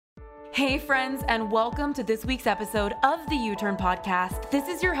Hey friends, and welcome to this week's episode of the U-Turn Podcast. This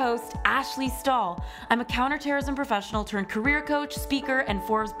is your host, Ashley Stahl. I'm a counterterrorism professional turned career coach, speaker, and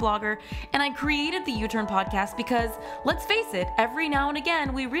Forbes blogger, and I created the U-Turn Podcast because, let's face it, every now and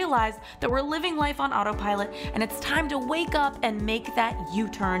again we realize that we're living life on autopilot and it's time to wake up and make that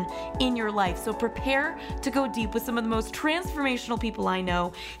U-turn in your life. So prepare to go deep with some of the most transformational people I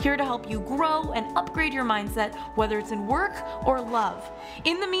know, here to help you grow and upgrade your mindset, whether it's in work or love.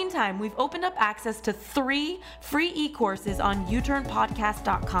 In the meantime, we've opened up access to 3 free e-courses on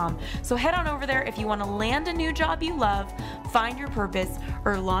uturnpodcast.com. So head on over there if you want to land a new job you love, find your purpose,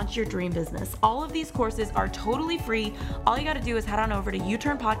 or launch your dream business. All of these courses are totally free. All you got to do is head on over to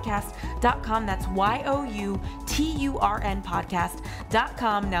uturnpodcast.com. That's YOUTURN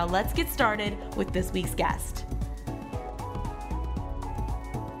podcast.com. Now let's get started with this week's guest.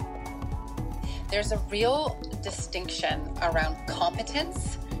 There's a real distinction around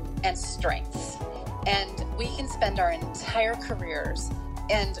competence and strengths. And we can spend our entire careers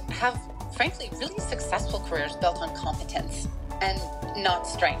and have, frankly, really successful careers built on competence and not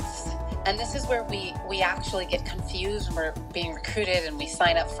strengths. And this is where we actually get confused when we're being recruited and we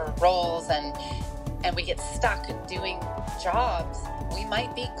sign up for roles and we get stuck doing jobs we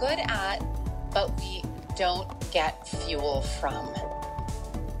might be good at, but we don't get fuel from.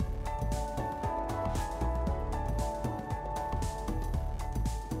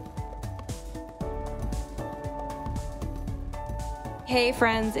 Hey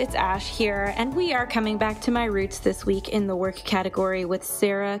friends, it's Ash here, and we are coming back to my roots this week in the work category with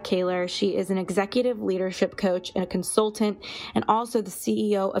Sarah Kaler. She is an executive leadership coach and a consultant, and also the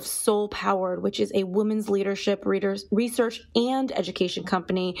CEO of Soul Powered, which is a women's leadership research and education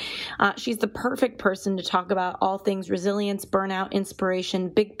company. She's the perfect person to talk about all things resilience, burnout, inspiration,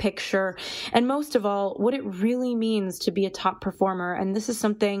 big picture, and most of all, what it really means to be a top performer. And this is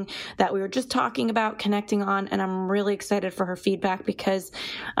something that we were just talking about, connecting on, and I'm really excited for her feedback because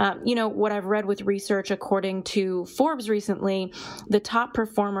what I've read with research, according to Forbes recently, the top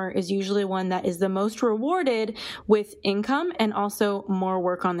performer is usually one that is the most rewarded with income and also more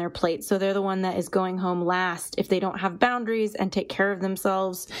work on their plate. So they're the one that is going home last if they don't have boundaries and take care of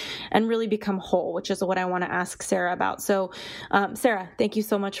themselves and really become whole, which is what I want to ask Sarah about. So Sarah, thank you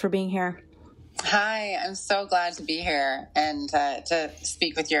so much for being here. Hi, I'm so glad to be here and to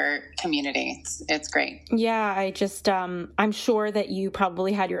speak with your community. It's great. Yeah, I'm sure that you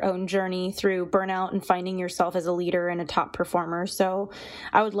probably had your own journey through burnout and finding yourself as a leader and a top performer. So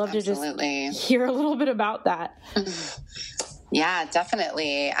I would love to just hear a little bit about that. Yeah,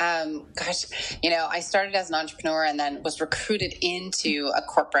 definitely. I started as an entrepreneur and then was recruited into a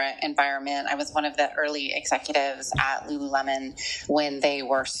corporate environment. I was one of the early executives at Lululemon when they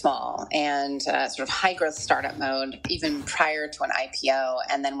were small and sort of high growth startup mode, even prior to an IPO,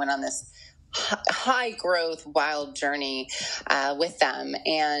 and then went on this high growth, wild journey with them.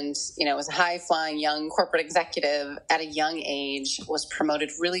 And, was a high flying young corporate executive at a young age, was promoted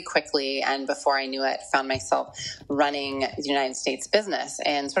really quickly. And before I knew it, found myself running the United States business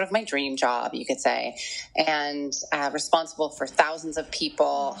and sort of my dream job, you could say, and responsible for thousands of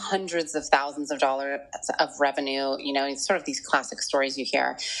people, hundreds of thousands of dollars of revenue, sort of these classic stories you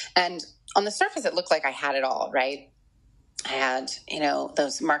hear. And on the surface, it looked like I had it all, right? I had,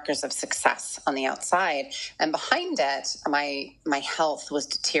 those markers of success on the outside, and behind it, my health was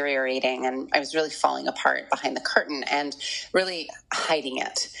deteriorating, and I was really falling apart behind the curtain and really hiding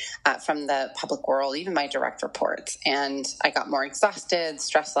it from the public world, even my direct reports. And I got more exhausted,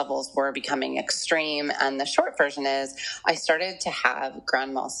 stress levels were becoming extreme, and the short version is I started to have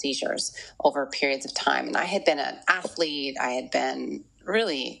grand mal seizures over periods of time. And I had been an athlete, I had been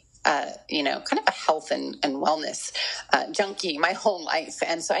really kind of a health and wellness junkie my whole life.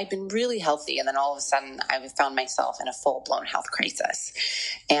 And so I'd been really healthy. And then all of a sudden I found myself in a full-blown health crisis.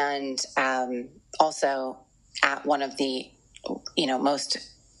 And also at one of the, most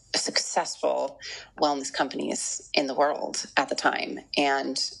successful wellness companies in the world at the time.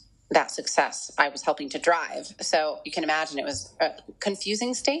 And that success I was helping to drive. So you can imagine it was a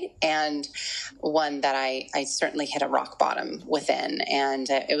confusing state and one that I certainly hit a rock bottom within. And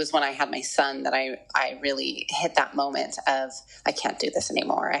it was when I had my son that I really hit that moment of, I can't do this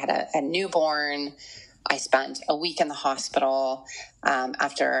anymore. I had a newborn. I spent a week in the hospital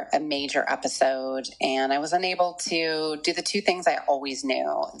after a major episode, and I was unable to do the 2 things I always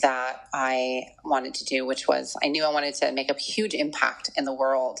knew that I wanted to do, which was I knew I wanted to make a huge impact in the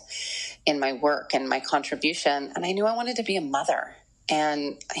world in my work and my contribution, and I knew I wanted to be a mother.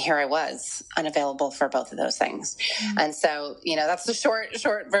 And here I was, unavailable for both of those things. Mm-hmm. And so, that's the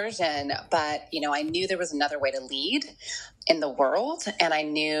short version. But, I knew there was another way to lead. in the world. And I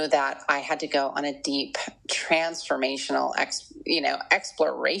knew that I had to go on a deep transformational,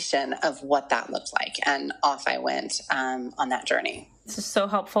 exploration of what that looked like. And off I went on that journey. This is so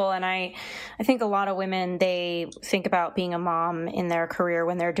helpful. And I think a lot of women, they think about being a mom in their career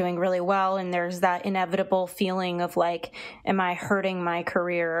when they're doing really well. And there's that inevitable feeling of like, am I hurting my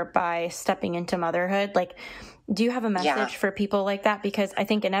career by stepping into motherhood? Like, do you have a message for people like that? Because I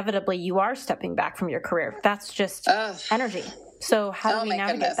think inevitably you are stepping back from your career. That's just energy. So how do we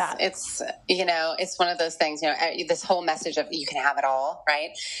navigate that? It's, it's one of those things, this whole message of you can have it all,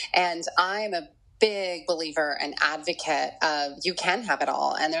 right? And I'm a big believer and advocate of you can have it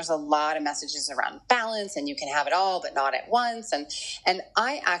all. And there's a lot of messages around balance and you can have it all, but not at once. And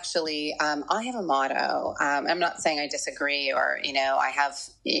I actually, I have a motto. I'm not saying I disagree or, I have,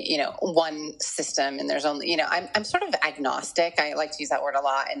 one system and there's only, I'm sort of agnostic. I like to use that word a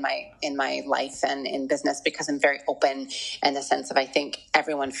lot in my life and in business because I'm very open in the sense of, I think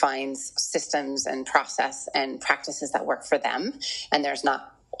everyone finds systems and process and practices that work for them. And there's not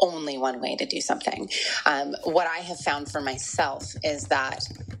only one way to do something. What I have found for myself is that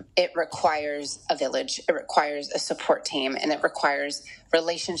it requires a village, it requires a support team, and it requires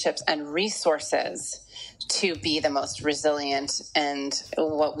relationships and resources to be the most resilient and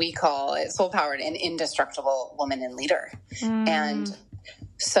what we call it soul-powered and indestructible woman and leader. And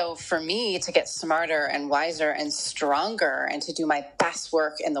so for me to get smarter and wiser and stronger and to do my best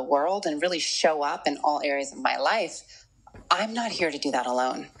work in the world and really show up in all areas of my life, I'm not here to do that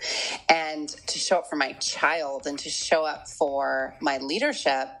alone. And to show up for my child and to show up for my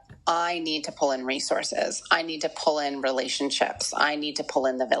leadership, I need to pull in resources. I need to pull in relationships. I need to pull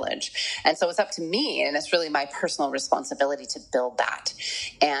in the village. And so it's up to me, and it's really my personal responsibility to build that.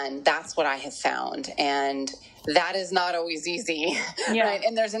 And that's what I have found. And that is not always easy, right?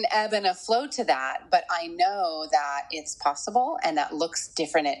 And there's an ebb and a flow to that, but I know that it's possible and that looks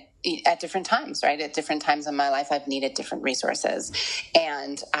different at different times, right? At different times in my life, I've needed different resources.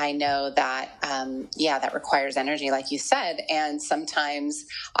 And I know that, that requires energy, like you said. And sometimes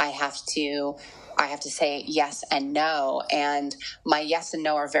I have to say yes and no. And my yes and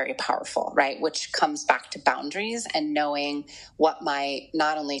no are very powerful, right? Which comes back to boundaries and knowing what my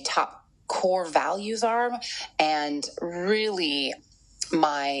not only top core values are and really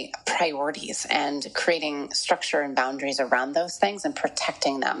my priorities and creating structure and boundaries around those things and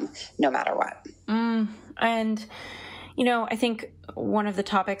protecting them no matter what. And, I think one of the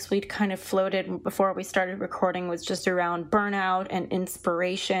topics we'd kind of floated before we started recording was just around burnout and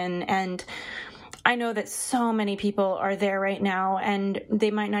inspiration. And I know that so many people are there right now and they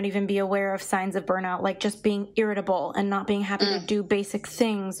might not even be aware of signs of burnout, like just being irritable and not being happy to do basic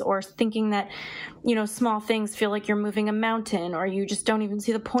things or thinking that, small things feel like you're moving a mountain or you just don't even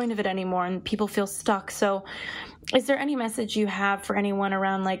see the point of it anymore and people feel stuck. So is there any message you have for anyone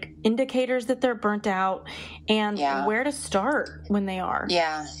around like indicators that they're burnt out and where to start when they are?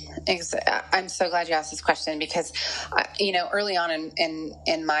 Yeah, I'm so glad you asked this question because, early on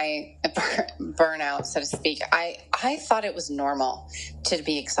in my burnout, so to speak, I thought it was normal to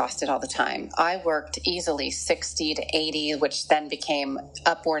be exhausted all the time. I worked easily 60 to 80, which then became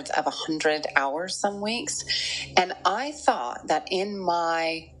upwards of 100 hours some weeks. And I thought that in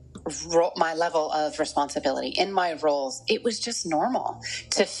my level of responsibility in my roles, it was just normal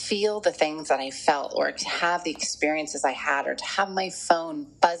to feel the things that I felt or to have the experiences I had or to have my phone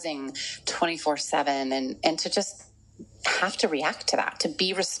buzzing 24/7 and to just have to react to that, to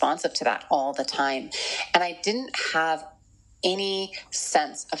be responsive to that all the time. And I didn't have any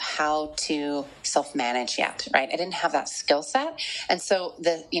sense of how to self-manage yet, right? I didn't have that skill set. And so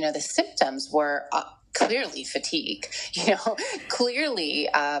the symptoms were clearly fatigue, clearly,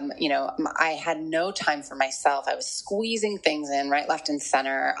 I had no time for myself. I was squeezing things in right, left, and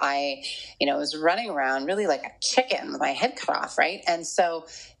center. I was running around really like a chicken with my head cut off. Right. And so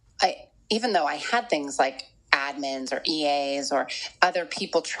even though I had things like admins or EAs or other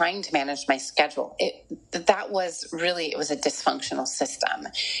people trying to manage my schedule, it was a dysfunctional system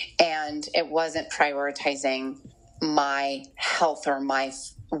and it wasn't prioritizing my health or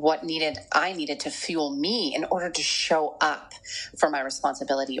what I needed to fuel me in order to show up for my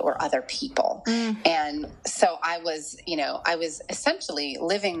responsibility or other people. And so I was essentially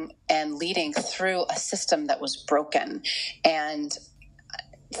living and leading through a system that was broken and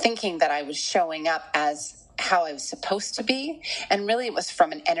thinking that I was showing up as how I was supposed to be. And really it was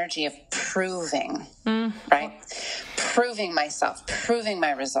from an energy of proving, right? Proving myself, proving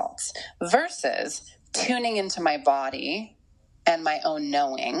my results versus tuning into my body and my own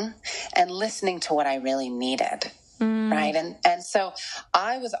knowing and listening to what I really needed. Right. And so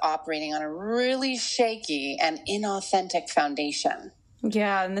I was operating on a really shaky and inauthentic foundation.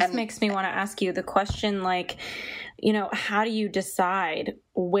 Yeah. And this makes me want to ask you the question, like, how do you decide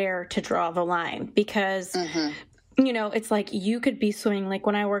where to draw the line? Because, it's like you could be swimming, like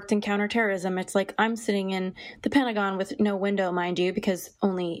when I worked in counterterrorism, it's like I'm sitting in the Pentagon with no window, mind you, because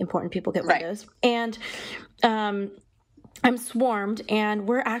only important people get windows. And, I'm swarmed and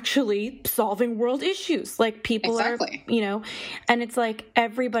we're actually solving world issues. Like people are, and it's like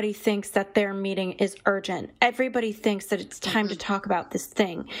everybody thinks that their meeting is urgent. Everybody thinks that it's time to talk about this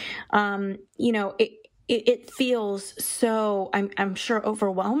thing. It feels so, I'm sure,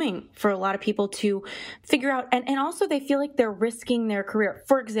 overwhelming for a lot of people to figure out. And also they feel like they're risking their career.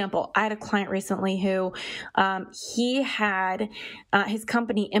 For example, I had a client recently who he had his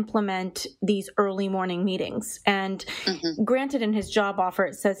company implement these early morning meetings. And granted, in his job offer,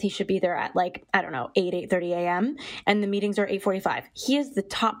 it says he should be there at 8:30 a.m. And the meetings are 8:45. He is the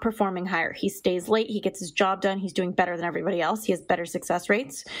top performing hire. He stays late. He gets his job done. He's doing better than everybody else. He has better success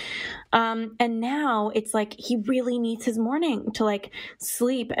rates. And now it's like he really needs his morning to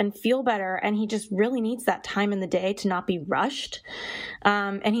sleep and feel better. And he just really needs that time in the day to not be rushed.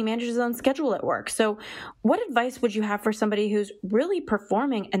 And he manages his own schedule at work. So what advice would you have for somebody who's really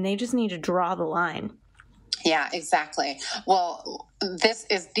performing and they just need to draw the line? Yeah, exactly. Well, this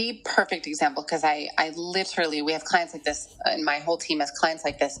is the perfect example because I literally, we have clients like this, and my whole team has clients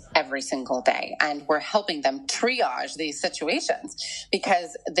like this every single day. And we're helping them triage these situations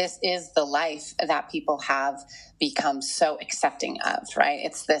because this is the life that people have become so accepting of, right?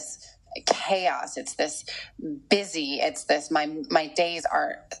 It's this chaos. It's this busy. It's this, my days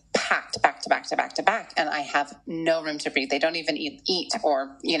are packed back to back to back to back, and I have no room to breathe. They don't even eat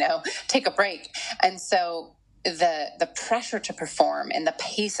or, take a break. And so the pressure to perform and the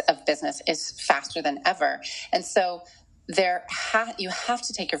pace of business is faster than ever. And so you have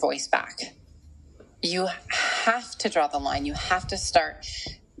to take your voice back. You have to draw the line. You have to start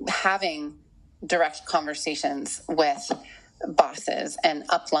having direct conversations with bosses and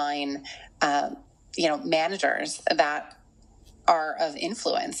upline, managers that are of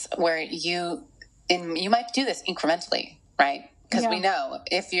influence, where you might do this incrementally, right? Because we know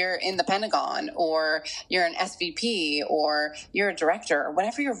if you're in the Pentagon or you're an SVP or you're a director or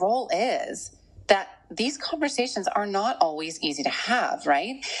whatever your role is, that these conversations are not always easy to have,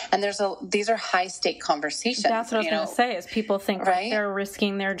 right? And these are high stake conversations. That's what I was going to say. Is people think they're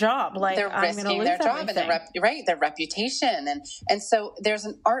risking their job, they're risking their job and their reputation, and so there's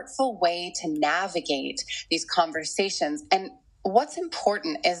an artful way to navigate these conversations. And what's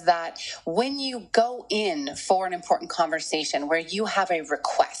important is that when you go in for an important conversation where you have a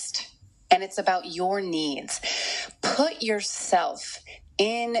request and it's about your needs, put yourself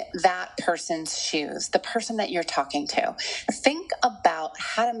in that person's shoes, the person that you're talking to. Think about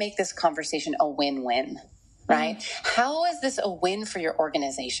how to make this conversation a win-win, right? How is this a win for your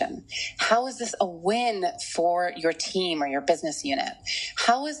organization? How is this a win for your team or your business unit?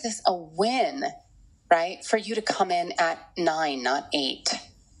 How is this a win, right, for you to come in at 9, not 8,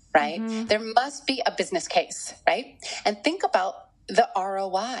 right? There must be a business case, right? And think about the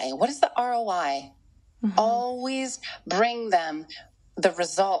ROI. What is the ROI? Always bring them the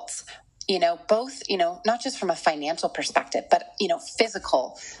results, both, not just from a financial perspective, but,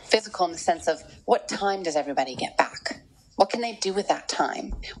 physical in the sense of what time does everybody get back? What can they do with that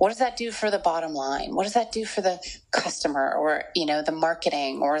time? What does that do for the bottom line? What does that do for the customer or, the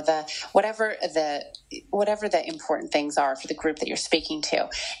marketing or whatever the important things are for the group that you're speaking to?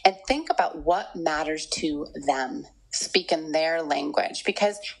 And think about what matters to them. Speak in their language,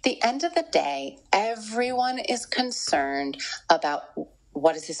 because at the end of the day, everyone is concerned about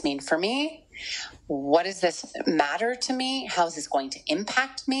what does this mean for me? What does this matter to me? How is this going to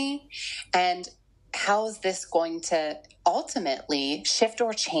impact me? And how is this going to ultimately shift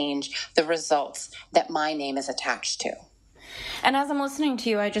or change the results that my name is attached to? And as I'm listening to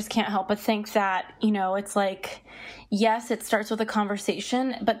you, I just can't help but think that, it's like, yes, it starts with a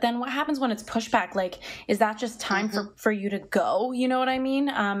conversation, but then what happens when it's pushback? Like, is that just time for you to go? You know what I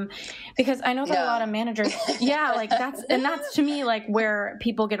mean? Because I know that a lot of managers, that's to me, like where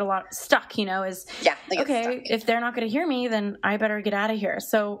people get a lot stuck, is, okay, if they're not going to hear me, then I better get out of here.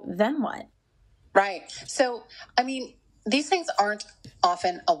 So then what? Right. So, these things aren't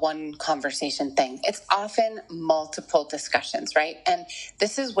often a one conversation thing. It's often multiple discussions, right? And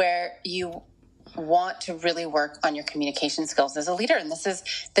this is where you want to really work on your communication skills as a leader. And this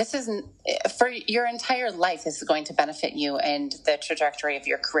is for your entire life. This is going to benefit you and the trajectory of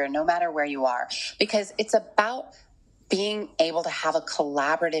your career, no matter where you are, because it's about being able to have a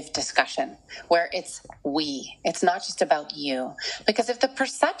collaborative discussion where it's not just about you. Because if the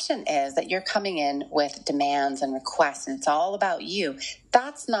perception is that you're coming in with demands and requests and it's all about you,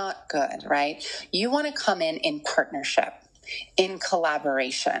 that's not good, right? You want to come in partnership, in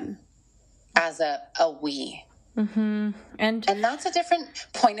collaboration, as a we. Mm-hmm. And that's a different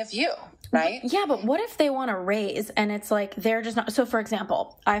point of view. Right? Yeah, but what if they want to raise and it's like they're just not. So, for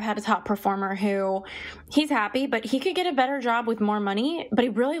example, I've had a top performer who he's happy, but he could get a better job with more money, but he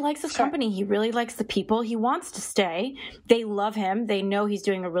really likes his company. He really likes the people. He wants to stay. They love him. They know he's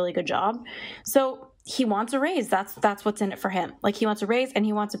doing a really good job. So he wants a raise. That's what's in it for him. Like, he wants a raise and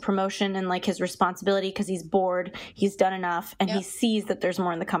he wants a promotion and like his responsibility because he's bored, he's done enough, and he sees that there's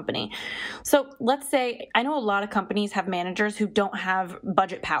more in the company. So let's say, I know a lot of companies have managers who don't have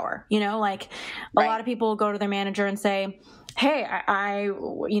budget power, like a lot of people will go to their manager and say, hey,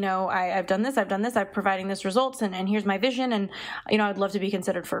 I've done this, I'm providing this results, and here's my vision, and I'd love to be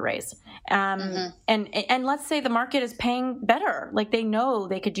considered for a raise. And let's say the market is paying better, like they know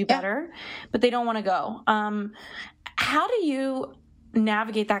they could do better, but they don't want to go. How do you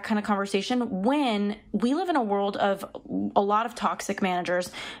navigate that kind of conversation when we live in a world of a lot of toxic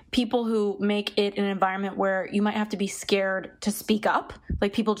managers, people who make it an environment where you might have to be scared to speak up,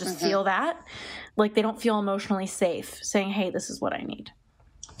 like people just feel that, like they don't feel emotionally safe saying, hey, this is what I need?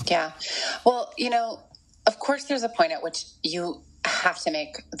 Yeah. Well, of course there's a point at which you have to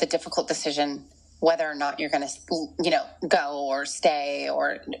make the difficult decision whether or not you're going to, go or stay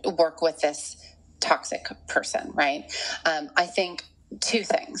or work with this toxic person, right? I think two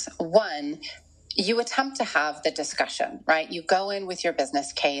things. One, you attempt to have the discussion, right? You go in with your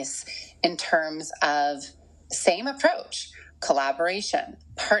business case in terms of same approach, collaboration,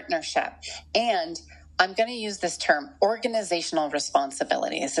 partnership, and I'm going to use this term, organizational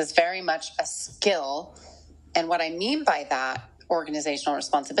responsibility. This is very much a skill. And what I mean by that, organizational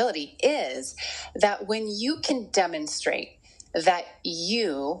responsibility, is that when you can demonstrate that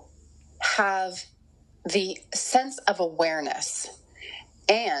you have the sense of awareness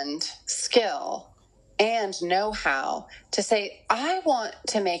and skill and know-how to say, I want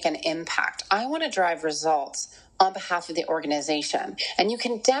to make an impact. I want to drive results on behalf of the organization. And you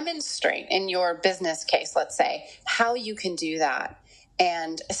can demonstrate in your business case, let's say, how you can do that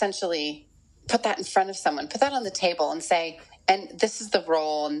and essentially put that in front of someone, put that on the table and say, and this is the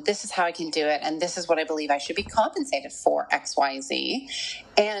role, and this is how I can do it, and this is what I believe I should be compensated for, X, Y, Z.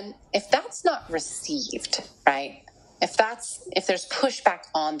 And if that's not received, right, if there's pushback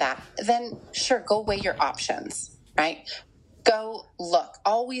on that, then sure, go weigh your options, right? Go look,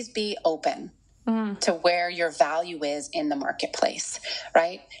 always be open to where your value is in the marketplace,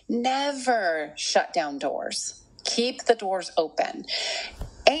 right? Never shut down doors. Keep the doors open.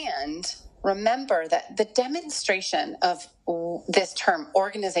 And remember that the demonstration of this term,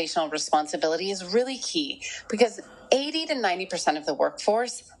 organizational responsibility, is really key because 80 to 90% of the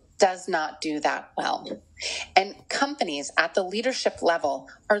workforce does not do that well. And companies at the leadership level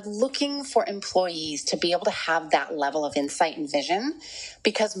are looking for employees to be able to have that level of insight and vision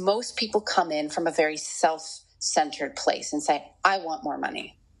because most people come in from a very self-centered place and say, I want more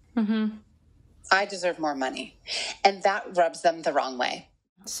money. Mm-hmm. I deserve more money. And that rubs them the wrong way.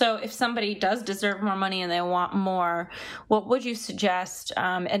 So if somebody does deserve more money and they want more, what would you suggest?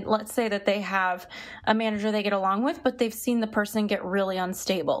 And let's say that they have a manager they get along with, but they've seen the person get really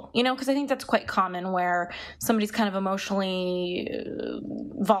unstable, because I think that's quite common where somebody's kind of emotionally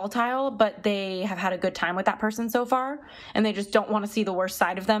volatile, but they have had a good time with that person so far and they just don't want to see the worst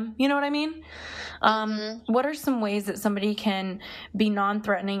side of them. You know what I mean? What are some ways that somebody can be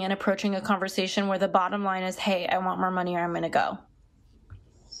non-threatening and approaching a conversation where the bottom line is, hey, I want more money or I'm going to go?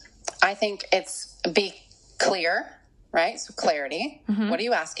 I think it's be clear, right? So clarity. Mm-hmm. What are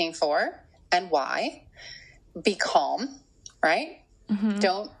you asking for and why? Be calm, right? Mm-hmm.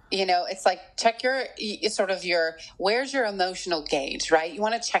 Don't, it's like check where's your emotional gauge, right? You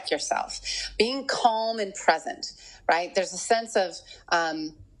want to check yourself. Being calm and present, right? There's a sense of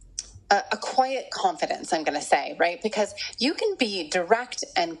a quiet confidence, I'm going to say, right? Because you can be direct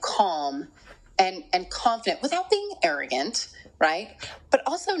and calm and confident without being arrogant, right? But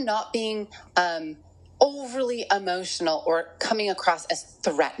also not being overly emotional or coming across as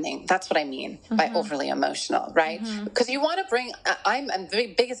threatening. That's what I mean by overly emotional, right? Because you want to I'm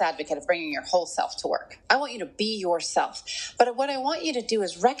the biggest advocate of bringing your whole self to work. I want you to be yourself. But what I want you to do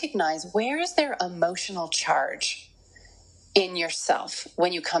is recognize where is there emotional charge in yourself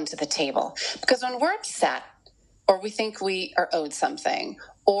when you come to the table. Because when we're upset or we think we are owed something,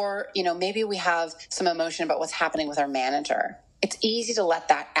 or, maybe we have some emotion about what's happening with our manager, it's easy to let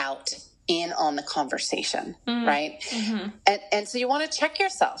that out in on the conversation, right? And so you want to check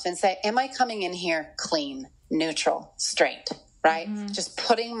yourself and say, am I coming in here clean, neutral, straight, right? Just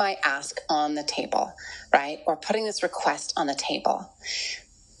putting my ask on the table, right? Or putting this request on the table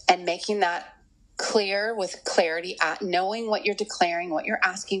and making that clear with clarity, knowing what you're declaring, what you're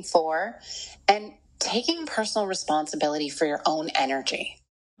asking for, and taking personal responsibility for your own energy.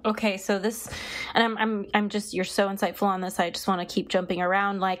 Okay, so this, and I'm just, you're so insightful on this. I just want to keep jumping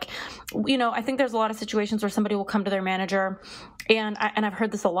around. Like, you know, I think there's a lot of situations where somebody will come to their manager, and I've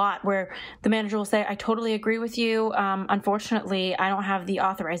heard this a lot, where the manager will say, I totally agree with you. Unfortunately, I don't have the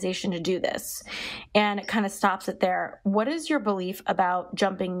authorization to do this. And it kind of stops it there. What is your belief about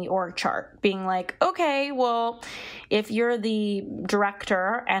jumping the org chart? Being like, okay, well, if you're the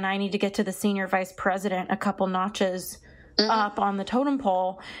director and I need to get to the senior vice president a couple notches up on the totem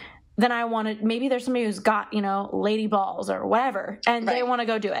pole, then I want to, maybe there's somebody who's got, you know, lady balls or whatever, and they want to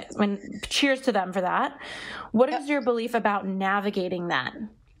go do it. And cheers to them for that. What is your belief about navigating that?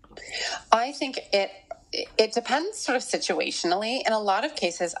 I think it depends sort of situationally. In a lot of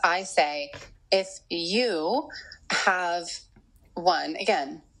cases, I say, if you have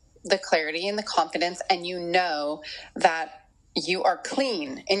again, the clarity and the confidence, and you know that you are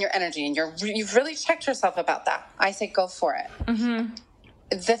clean in your energy and you've really checked yourself about that, I say go for it.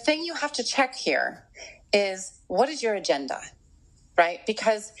 The thing you have to check here is, what is your agenda, right?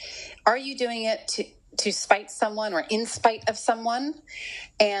 Because are you doing it to spite someone or in spite of someone?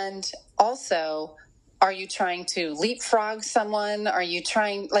 And also, are you trying to leapfrog someone? Are you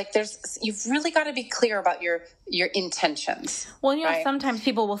trying, like, you've really got to be clear about your intentions. Well, you know, right? Sometimes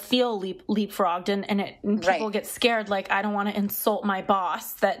people will feel leapfrogged and people get scared. Like, I don't want to insult my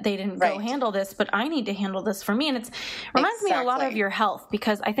boss that they didn't go handle this, but I need to handle this for me. And it reminds me a lot of your health,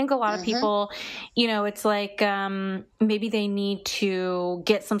 because I think a lot of people, you know, it's like, maybe they need to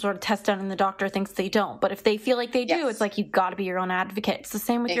get some sort of test done and the doctor thinks they don't. But if they feel like they do, it's like, you've got to be your own advocate. It's the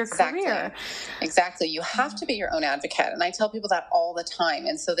same with your career. Exactly. You have to be your own advocate. And I tell people that all the time.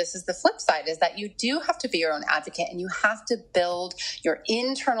 And so this is the flip side, is that you do have to be your own advocate, and you have to build your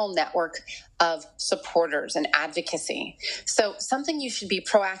internal network of supporters and advocacy. So something you should be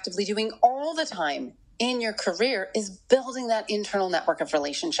proactively doing all the time in your career is building that internal network of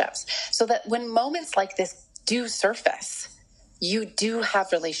relationships, so that when moments like this do surface, you do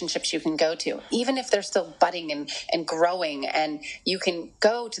have relationships you can go to, even if they're still budding and growing, and you can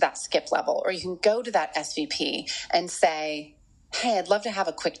go to that skip level, or you can go to that SVP and say, hey, I'd love to have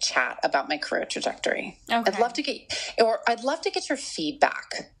a quick chat about my career trajectory. Okay. I'd love to get your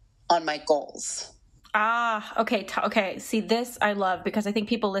feedback on my goals. Okay. Okay. See, this I love, because I think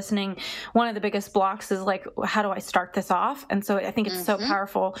people listening, one of the biggest blocks is like, how do I start this off? And so I think it's so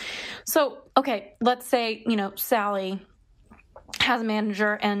powerful. So, okay, let's say, you know, Sally has a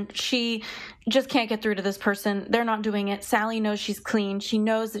manager and she just can't get through to this person. They're not doing it. Sally knows she's clean. She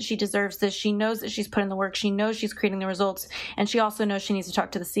knows that she deserves this. She knows that she's put in the work. She knows she's creating the results. And she also knows she needs to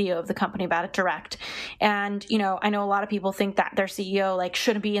talk to the CEO of the company about it direct. And, you know, I know a lot of people think that their CEO, like,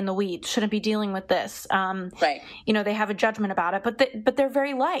 shouldn't be in the weeds, shouldn't be dealing with this. You know, they have a judgment about it, but they're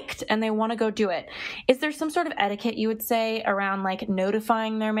very liked and they want to go do it. Is there some sort of etiquette you would say around, like,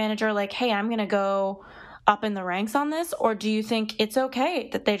 notifying their manager, like, hey, I'm going to go up in the ranks on this? Or do you think it's okay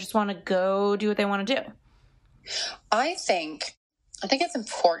that they just want to go do what they want to do? I think it's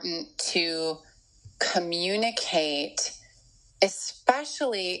important to communicate,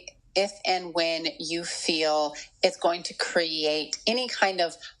 especially if and when you feel it's going to create any kind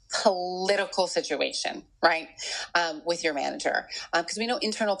of political situation, right, with your manager. Because we know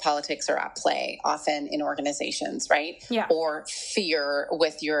internal politics are at play often in organizations, right? Yeah. Or fear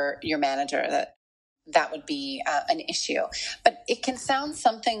with your manager, that would be an issue. But it can sound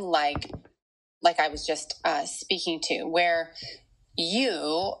something like I was just speaking to, where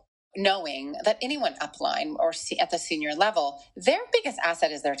you, knowing that anyone upline or at the senior level, their biggest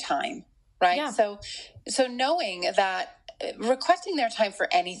asset is their time, right? Yeah. So knowing that requesting their time for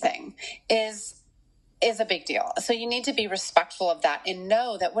anything is a big deal. So you need to be respectful of that and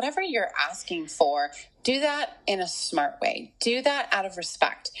know that whatever you're asking for, do that in a smart way. Do that out of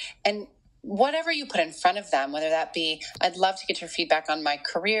respect. And whatever you put in front of them, whether that be, I'd love to get your feedback on my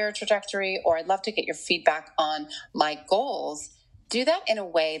career trajectory, or I'd love to get your feedback on my goals, do that in a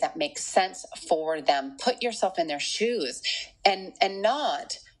way that makes sense for them. Put yourself in their shoes and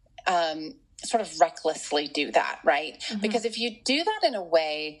not sort of recklessly do that, right? Mm-hmm. Because if you do that in a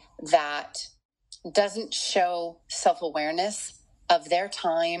way that doesn't show self-awareness of their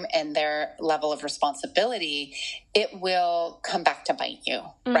time and their level of responsibility, it will come back to bite you,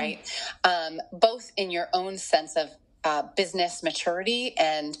 right? Both in your own sense of business maturity,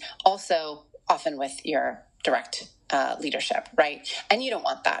 and also often with your direct leadership, right? And you don't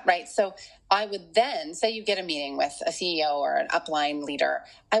want that, right? So I would then say you get a meeting with a CEO or an upline leader.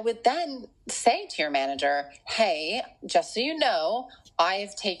 I would then say to your manager, hey, just so you know,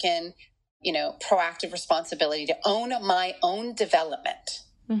 I've taken, proactive responsibility to own my own development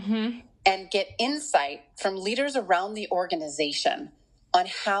and get insight from leaders around the organization on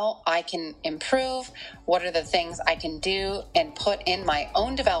how I can improve, what are the things I can do and put in my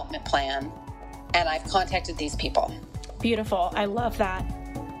own development plan. And I've contacted these people. Beautiful. I love that.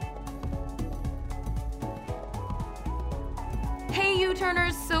 Hey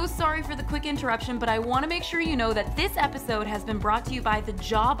U-Turners, so sorry for the quick interruption, but I want to make sure you know that this episode has been brought to you by the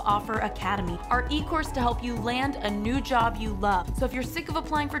Job Offer Academy, our e-course to help you land a new job you love. So if you're sick of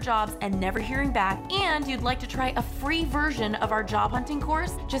applying for jobs and never hearing back, and you'd like to try a free version of our job hunting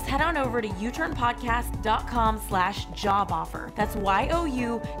course, just head on over to youturnpodcast.com/job offer. That's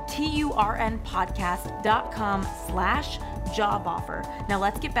youturnpodcast.com/job offer. Now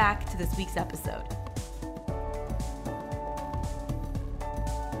let's get back to this week's episode.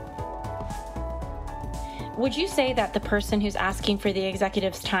 Would you say that the person who's asking for the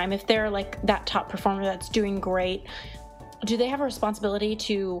executive's time, if they're like that top performer that's doing great, do they have a responsibility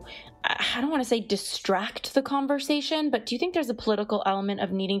to, I don't want to say distract the conversation, but do you think there's a political element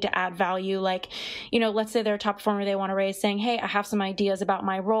of needing to add value? Like, let's say they're a top performer, they want to raise, saying, hey, I have some ideas about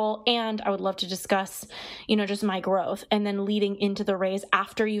my role and I would love to discuss, just my growth, and then leading into the raise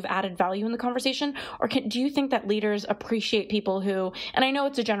after you've added value in the conversation? Or do you think that leaders appreciate people who, and I know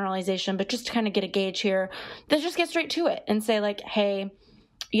it's a generalization, but just to kind of get a gauge here, they just get straight to it and say like, hey,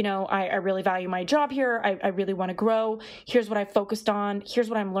 I really value my job here. I really want to grow. Here's what I focused on. Here's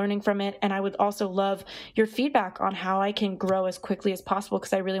what I'm learning from it. And I would also love your feedback on how I can grow as quickly as possible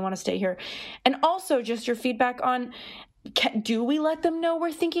because I really want to stay here. And also just your feedback on, do we let them know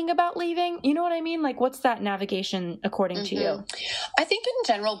we're thinking about leaving? You know what I mean? Like, what's that navigation according to you? I think in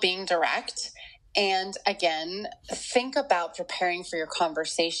general, being direct. And again, think about preparing for your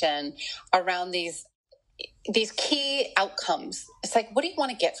conversation around these key outcomes. It's like, what do you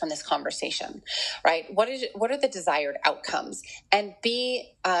want to get from this conversation, right? What are the desired outcomes? And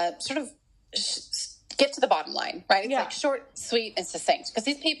be sort of get to the bottom line, right? It's like short, sweet, and succinct, because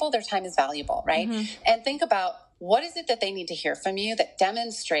these people, their time is valuable, right? And think about, what is it that they need to hear from you that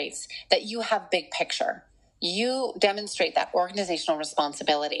demonstrates that you have big picture? You demonstrate that organizational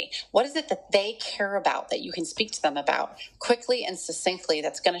responsibility. What is it that they care about that you can speak to them about quickly and succinctly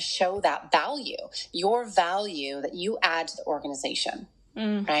that's going to show that value, your value that you add to the organization,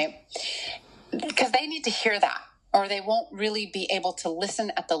 right? Because they need to hear that, or they won't really be able to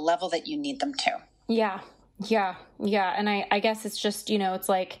listen at the level that you need them to. Yeah. And I guess it's just, it's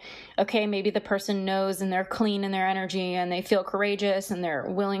like, okay, maybe the person knows and they're clean in their energy and they feel courageous and they're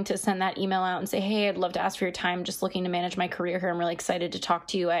willing to send that email out and say, hey, I'd love to ask for your time. Just looking to manage my career here. I'm really excited to talk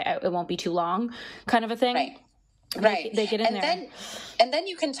to you. It won't be too long, kind of a thing. Right. They get in there. And then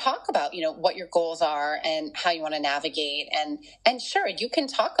you can talk about, what your goals are and how you want to navigate. And sure, you can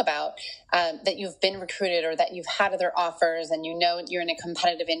talk about that you've been recruited or that you've had other offers and you're in a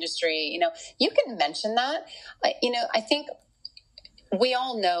competitive industry. You can mention that. I think we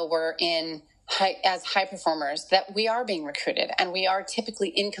all know we're in as high performers that we are being recruited and we are typically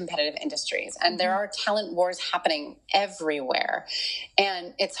in competitive industries and there are talent wars happening everywhere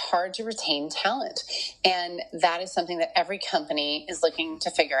and it's hard to retain talent. And that is something that every company is looking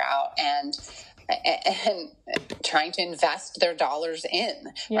to figure out and trying to invest their dollars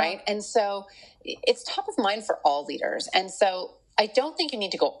in, right? And so it's top of mind for all leaders. And so I don't think you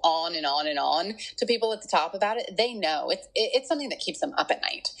need to go on and on and on to people at the top about it. They know it's something that keeps them up at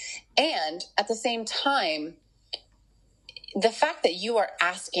night. And at the same time, the fact that you are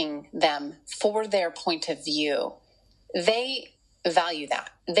asking them for their point of view, they value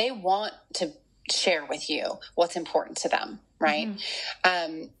that. They want to share with you what's important to them, right?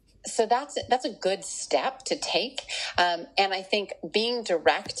 So that's a good step to take. And I think being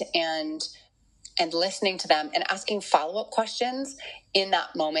direct and listening to them and asking follow-up questions in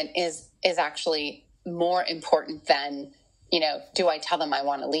that moment is actually more important than, do I tell them I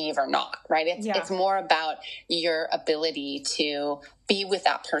want to leave or not, right? It's more about your ability to be with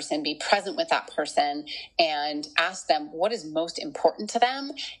that person, be present with that person, and ask them what is most important to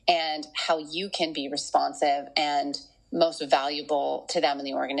them and how you can be responsive and most valuable to them in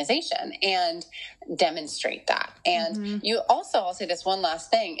the organization and demonstrate that. And you also, I'll say this one last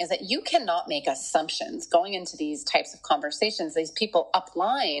thing, is that you cannot make assumptions going into these types of conversations, these people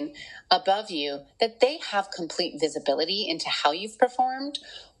upline above you, that they have complete visibility into how you've performed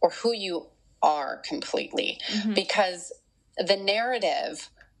or who you are completely, because the narrative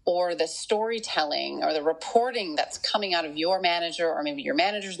or the storytelling or the reporting that's coming out of your manager or maybe your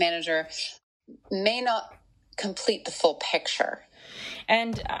manager's manager may not complete the full picture.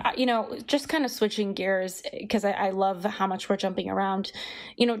 And, just kind of switching gears, because I love how much we're jumping around,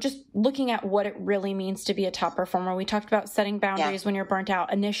 just looking at what it really means to be a top performer. We talked about setting boundaries when you're burnt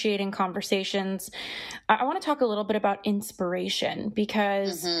out, initiating conversations. I want to talk a little bit about inspiration,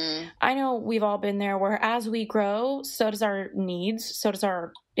 because I know we've all been there where as we grow, so does our needs, so does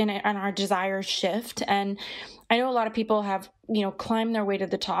our desires shift. And I know a lot of people have, climbed their way to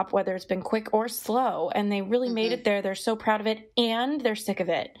the top, whether it's been quick or slow, and they really made it there. They're so proud of it and they're sick of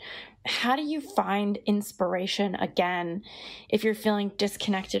it. How do you find inspiration again if you're feeling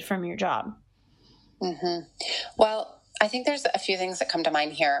disconnected from your job? Well, I think there's a few things that come to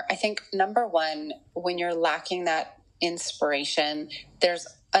mind here. I think number one, when you're lacking that inspiration, there's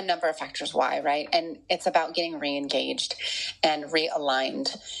a number of factors why, right? And it's about getting re-engaged and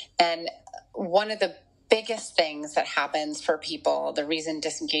realigned. And one of the biggest things that happens for people, the reason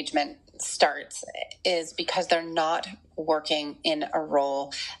disengagement starts, is because they're not working in a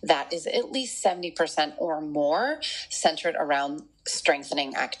role that is at least 70% or more centered around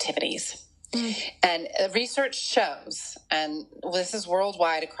strengthening activities. And research shows, and this is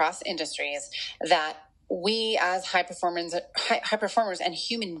worldwide across industries, that we as high performers and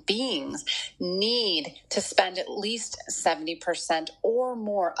human beings need to spend at least 70% or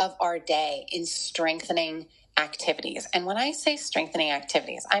more of our day in strengthening activities. And when I say strengthening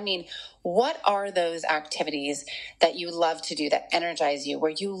activities, I mean, what are those activities that you love to do, that energize you,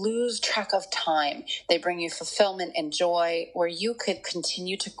 where you lose track of time, they bring you fulfillment and joy, where you could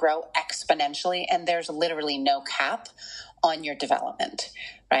continue to grow exponentially and there's literally no cap on your development,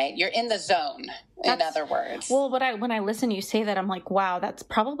 right? You're in the zone, in other words. Well, when I listen to you say that, I'm like, wow, that's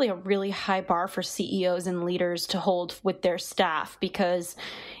probably a really high bar for CEOs and leaders to hold with their staff, because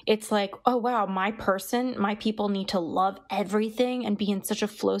it's like, oh, wow, my people need to love everything and be in such a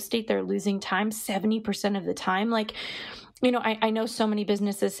flow state. They're losing time 70% of the time. Like, I know so many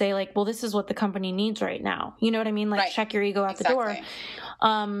businesses say like, well, this is what the company needs right now. You know what I mean? Like, check your ego out the door.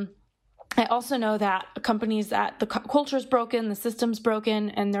 I also know that companies that the culture is broken, the system's broken,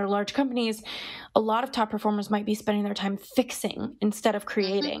 and they're large companies, a lot of top performers might be spending their time fixing instead of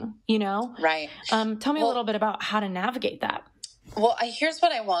creating, Right. Tell me a little bit about how to navigate that. Well, here's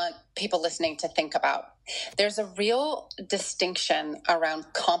what I want people listening to think about. There's a real distinction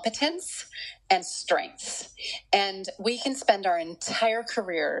around competence and strengths. And we can spend our entire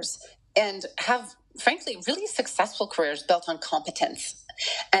careers and have, frankly, really successful careers built on competence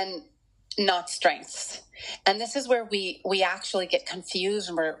and not strengths. And this is where we actually get confused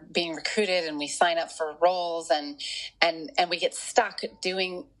when we're being recruited and we sign up for roles and we get stuck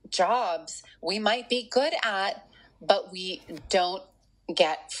doing jobs we might be good at, but we don't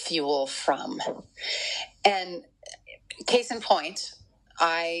get fuel from. And case in point,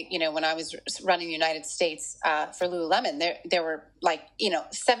 when I was running the United States for Lululemon, there were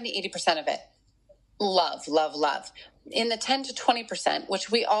 70-80% of it love. In the 10 to 20%, which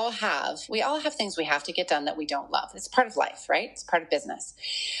we all have things we have to get done that we don't love. It's part of life, right? It's part of business.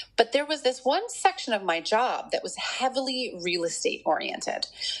 But there was this one section of my job that was heavily real estate oriented.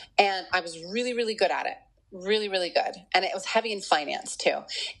 And I was really, really good at it. Really, really good. And it was heavy in finance too.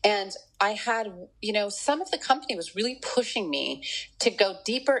 And I had, some of the company was really pushing me to go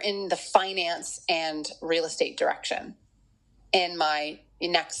deeper in the finance and real estate direction in my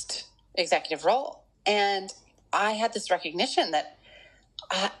next executive role. And I had this recognition that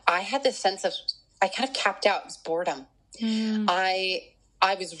I had this sense of, I kind of capped out. It was boredom.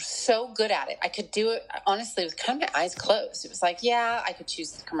 I was so good at it. I could do it, honestly, with kind of my eyes closed. It was like, I could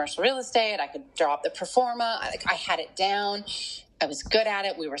choose the commercial real estate. I could draw up the pro forma. I had it down. I was good at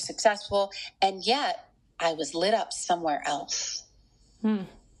it. We were successful. And yet I was lit up somewhere else.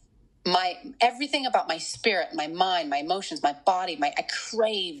 Everything about my spirit, my mind, my emotions, my body, I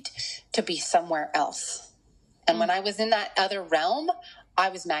craved to be somewhere else. And when I was in that other realm, I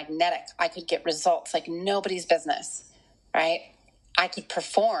was magnetic. I could get results like nobody's business, right? I could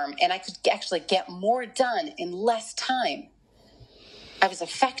perform and I could actually get more done in less time. I was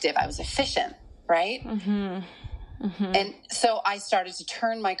effective. I was efficient, right? And so I started to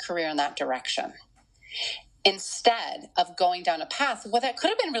turn my career in that direction instead of going down a path that could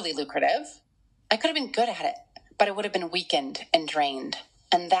have been really lucrative. I could have been good at it, but it would have been weakened and drained.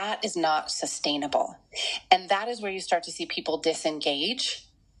 And that is not sustainable. And that is where you start to see people disengage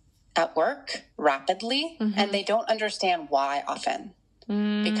at work rapidly, and they don't understand why often,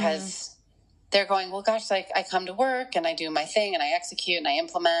 because they're going, well, gosh, like I come to work and I do my thing and I execute and I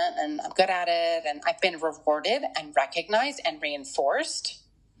implement and I'm good at it. And I've been rewarded and recognized and reinforced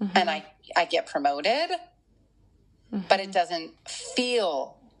and I get promoted, but it doesn't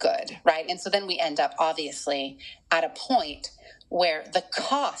feel good. Right. And so then we end up obviously at a point where the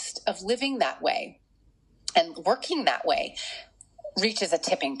cost of living that way and working that way reaches a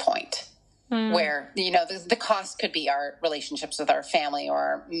tipping point. Where, the cost could be our relationships with our family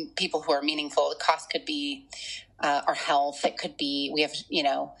or people who are meaningful. The cost could be our health. It could be we have,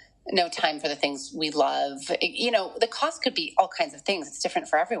 no time for the things we love. The cost could be all kinds of things. It's different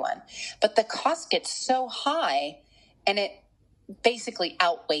for everyone. But the cost gets so high and it basically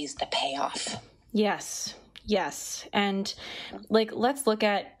outweighs the payoff. Yes. And let's look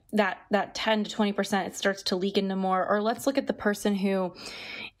at that 10 to 20%, it starts to leak into more, or let's look at the person who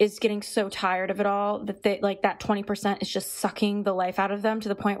is getting so tired of it all that they that 20% is just sucking the life out of them to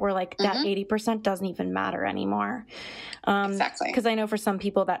the point where that 80% doesn't even matter anymore. Exactly. Because I know for some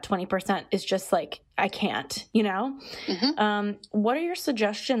people that 20% is just I can't, what are your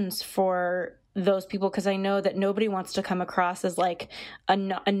suggestions for those people? Because I know that nobody wants to come across as a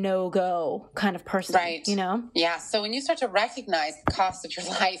no-go kind of person, right? Yeah. So when you start to recognize the cost of your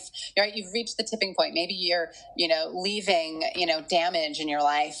life, right, you've reached the tipping point. Maybe you're, leaving, damage in your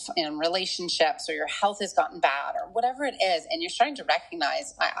life, in relationships, or your health has gotten bad, or whatever it is, and you're starting to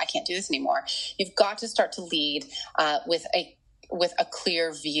recognize, I can't do this anymore. You've got to start to lead with a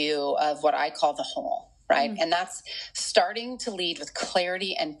clear view of what I call the whole. Right. And that's starting to lead with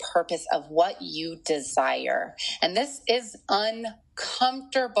clarity and purpose of what you desire. And this is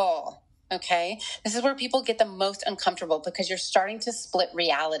uncomfortable. Okay. This is where people get the most uncomfortable because you're starting to split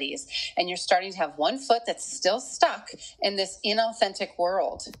realities and you're starting to have one foot that's still stuck in this inauthentic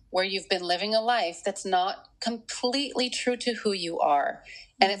world where you've been living a life that's not completely true to who you are.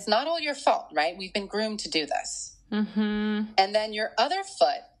 And it's not all your fault, right? We've been groomed to do this. And then your other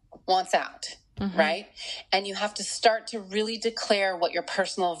foot wants out. Right? And you have to start to really declare what your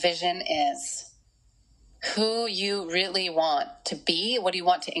personal vision is, who you really want to be, what do you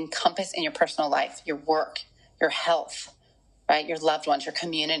want to encompass in your personal life, your work, your health, right? Your loved ones, your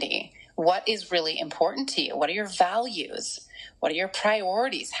community. What is really important to you? What are your values? What are your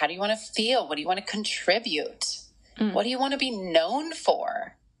priorities? How do you want to feel? What do you want to contribute? What do you want to be known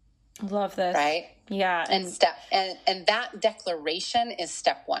for? Love this. Right? Yeah. And that declaration is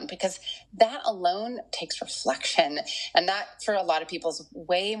step one, because that alone takes reflection. And that for a lot of people is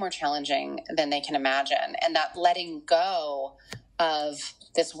way more challenging than they can imagine. And that letting go of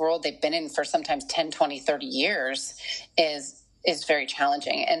this world they've been in for sometimes 10, 20, 30 years is very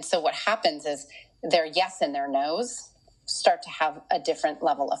challenging. And so what happens is their yes and their no's start to have a different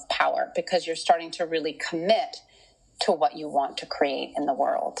level of power because you're starting to really commit to what you want to create in the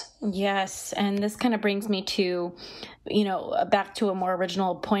world. Yes. And this kind of brings me to, back to a more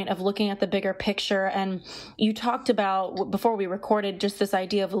original point of looking at the bigger picture. And you talked about, before we recorded, just this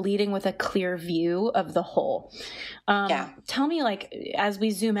idea of leading with a clear view of the whole. Tell me, as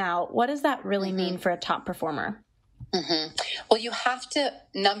we zoom out, what does that really mean for a top performer? Well, you have to,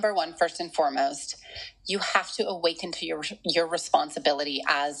 number one, first and foremost, you have to awaken to your responsibility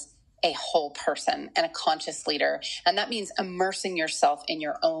as a whole person and a conscious leader. And that means immersing yourself in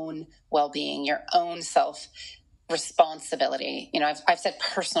your own well-being, your own self-responsibility. I've said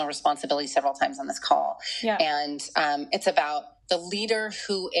personal responsibility several times on this call. Yeah. And it's about the leader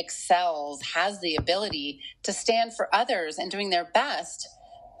who excels, has the ability to stand for others and doing their best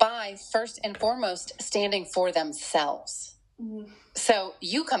by first and foremost standing for themselves. So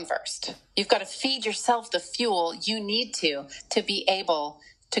you come first. You've got to feed yourself the fuel you need to be able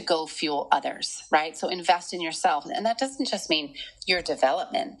to go fuel others, right? So invest in yourself. And that doesn't just mean your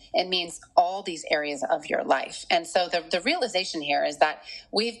development. It means all these areas of your life. And so the realization here is that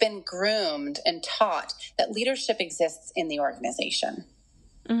we've been groomed and taught that leadership exists in the organization.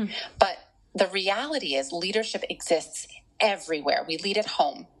 But the reality is leadership exists everywhere. We lead at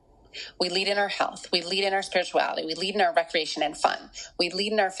home. We lead in our health. We lead in our spirituality. We lead in our recreation and fun. We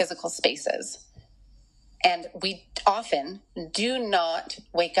lead in our physical spaces. And we often do not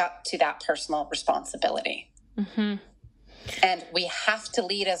wake up to that personal responsibility. And we have to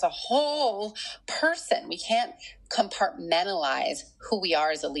lead as a whole person. We can't compartmentalize who we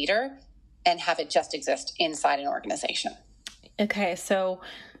are as a leader and have it just exist inside an organization. Okay, so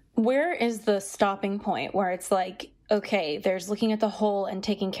where is the stopping point where it's okay, there's looking at the whole and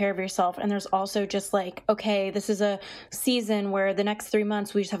taking care of yourself. And there's also just like, okay, this is a season where the next 3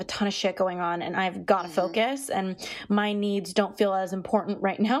 months we just have a ton of shit going on and I've got to focus and my needs don't feel as important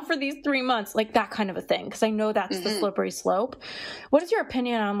right now for these 3 months, like that kind of a thing. Cause I know that's the slippery slope. What is your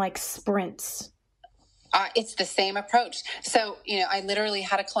opinion on like sprints? It's the same approach. So, I literally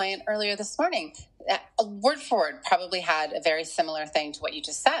had a client earlier this morning, word for word, probably had a very similar thing to what you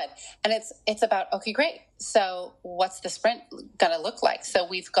just said. And it's about, okay, great. So what's the sprint going to look like? So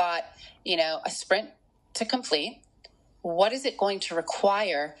we've got, a sprint to complete. What is it going to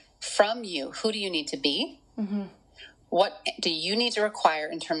require from you? Who do you need to be? Mm-hmm. What do you need to require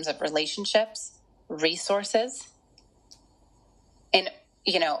in terms of relationships, resources, and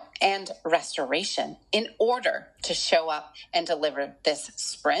restoration in order to show up and deliver this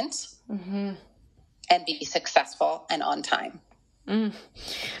sprint and be successful and on time?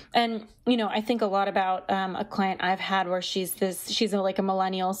 And, I think a lot about a client I've had where she's like a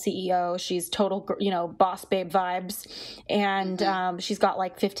millennial CEO. She's total, boss babe vibes. And she's got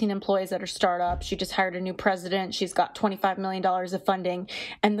like 15 employees at her startup. She just hired a new president. She's got $25 million of funding.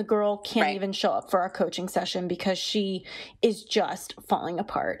 And the girl can't even show up for our coaching session because she is just falling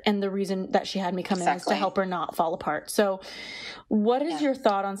apart. And the reason that she had me come in is to help her not fall apart. So what is your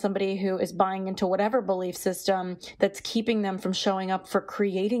thought on somebody who is buying into whatever belief system that's keeping them from showing up for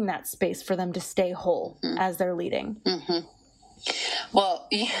creating that space for them to stay whole as they're leading? Well,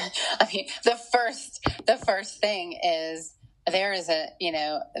 the first thing is there is a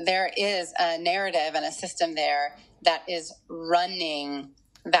narrative and a system there that is running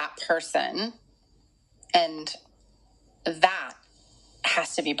that person, and that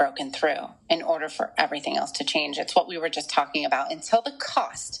has to be broken through in order for everything else to change. It's what we were just talking about. Until the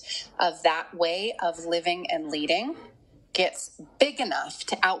cost of that way of living and leading gets big enough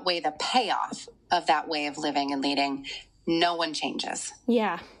to outweigh the payoff of that way of living and leading, no one changes.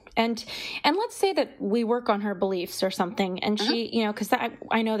 Yeah. And let's say that we work on her beliefs or something, and she, because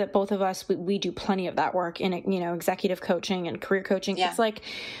I know that both of us, we do plenty of that work in, executive coaching and career coaching. Yeah. It's like,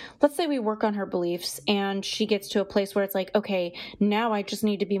 let's say we work on her beliefs and she gets to a place where it's like, okay, now I just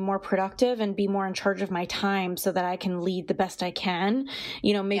need to be more productive and be more in charge of my time so that I can lead the best I can.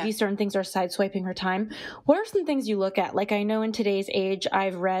 Maybe certain things are sideswiping her time. What are some things you look at? Like, I know in today's age,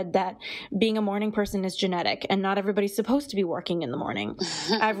 I've read that being a morning person is genetic and not everybody's supposed to be working in the morning.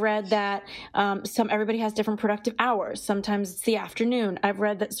 I've read that everybody has different productive hours. Sometimes it's the afternoon. I've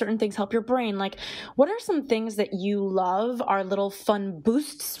read that certain things help your brain. Like, what are some things that you love are little fun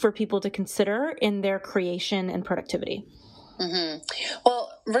boosts for people to consider in their creation and productivity?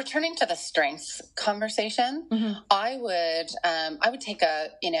 Well, returning to the strengths conversation, I would take a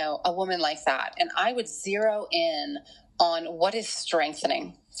woman like that, and I would zero in on what is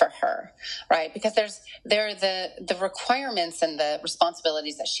strengthening for her, right? Because there are the requirements and the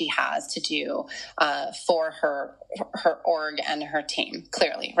responsibilities that she has to do for her org and her team,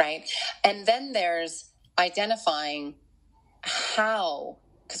 clearly, right? And then there's identifying how,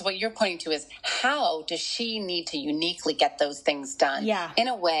 because what you're pointing to is how does she need to uniquely get those things done in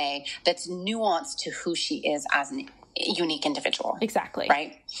a way that's nuanced to who she is as an unique individual. Exactly.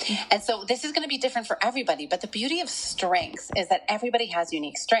 Right. And so this is going to be different for everybody. But the beauty of strengths is that everybody has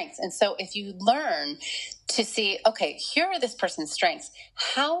unique strengths. And so if you learn to see, okay, here are this person's strengths,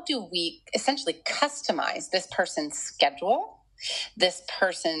 how do we essentially customize this person's schedule, this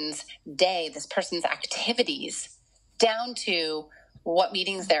person's day, this person's activities, down to what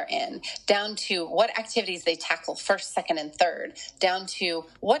meetings they're in, down to what activities they tackle first, second, and third, down to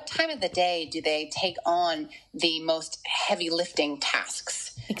what time of the day do they take on the most heavy lifting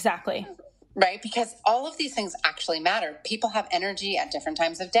tasks. Exactly. Right? Because all of these things actually matter. People have energy at different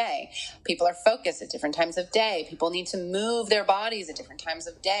times of day. People are focused at different times of day. People need to move their bodies at different times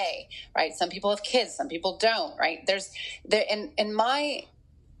of day, right? Some people have kids, some people don't, right? In my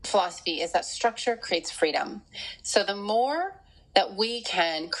philosophy is that structure creates freedom. So the more that we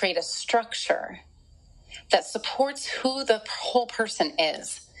can create a structure that supports who the whole person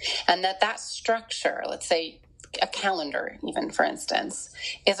is, and that structure, let's say a calendar even, for instance,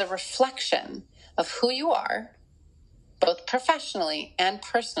 is a reflection of who you are, both professionally and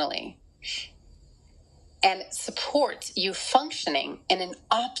personally, and supports you functioning in an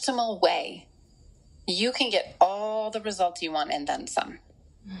optimal way, you can get all the results you want and then some.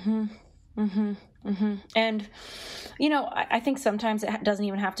 And, I think sometimes it doesn't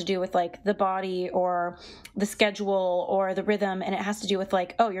even have to do with like the body or the schedule or the rhythm. And it has to do with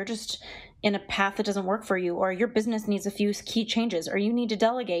like, oh, you're just in a path that doesn't work for you, or your business needs a few key changes, or you need to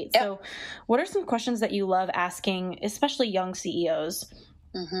delegate. Yep. So what are some questions that you love asking, especially young CEOs,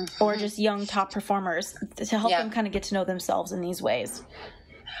 or just young top performers to help them kind of get to know themselves in these ways?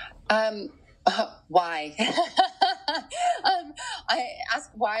 Why? I ask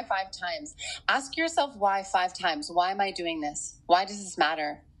why 5 times. Ask yourself why 5 times. Why am I doing this? Why does this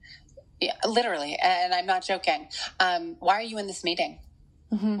matter? Yeah, literally, and I'm not joking. Why are you in this meeting?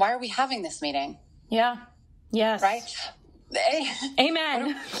 Why are we having this meeting? Yeah. Yes. Right?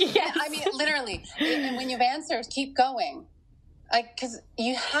 Amen. Yes. I mean, literally. And when you've answered, keep going. Because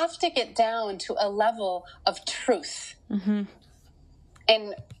you have to get down to a level of truth.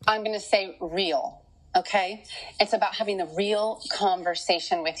 And I'm going to say real, okay? It's about having a real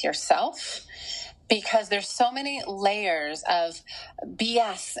conversation with yourself, because there's so many layers of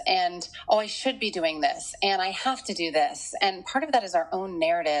BS and, oh, I should be doing this and I have to do this. And part of that is our own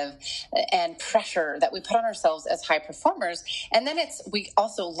narrative and pressure that we put on ourselves as high performers. And then we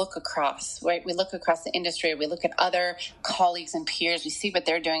also look across, right? We look across the industry, we look at other colleagues and peers, we see what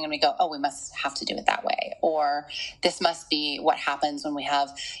they're doing and we go, oh, we must have to do it that way. Or this must be what happens when we have,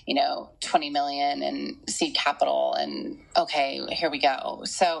 20 million in seed capital and okay, here we go.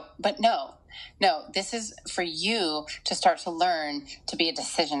 So, but no, this is for you to start to learn to be a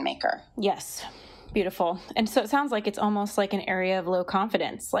decision maker. Yes. Beautiful. And so it sounds like it's almost like an area of low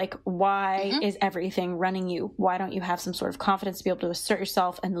confidence. Like, why is everything running you? Why don't you have some sort of confidence to be able to assert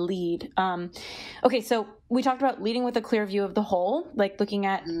yourself and lead? Okay, so we talked about leading with a clear view of the whole, like looking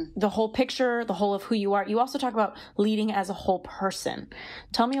at the whole picture, the whole of who you are. You also talk about leading as a whole person.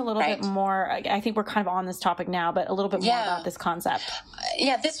 Tell me a little bit more. I think we're kind of on this topic now, but a little bit more about this concept.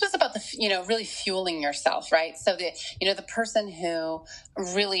 This was about really fueling yourself, right? So the person who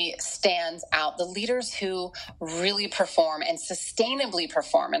really stands out, the leaders who really perform and sustainably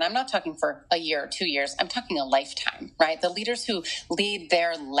perform. And I'm not talking for a year or 2 years. I'm talking a lifetime, right? The leaders who lead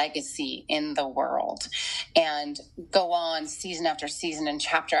their legacy in the world and go on season after season and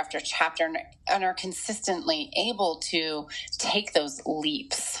chapter after chapter and are consistently able to take those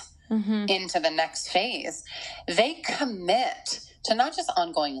leaps into the next phase. They commit to not just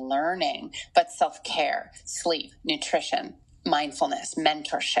ongoing learning, but self-care, sleep, nutrition, mindfulness,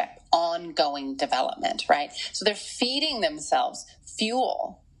 mentorship, ongoing development, right? So they're feeding themselves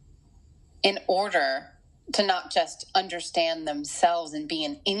fuel in order to not just understand themselves and be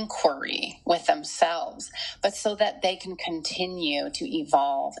in inquiry with themselves, but so that they can continue to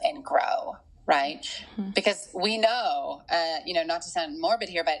evolve and grow, right? Because we know, not to sound morbid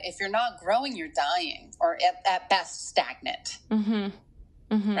here, but if you're not growing, you're dying, or at best stagnant,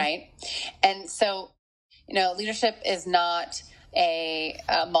 right? And so, leadership is not a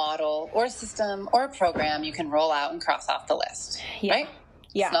model or a system or a program you can roll out and cross off the list, right?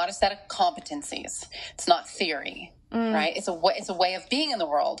 Yeah. It's not a set of competencies. It's not theory, right? It's a way of being in the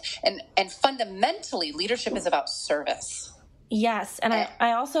world. And fundamentally, leadership is about service. Yes. And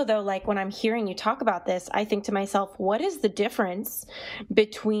I also, though, like when I'm hearing you talk about this, I think to myself, what is the difference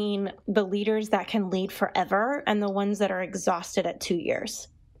between the leaders that can lead forever and the ones that are exhausted at 2 years?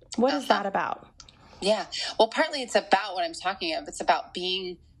 What is that about? Yeah. Well, partly it's about what I'm talking about. It's about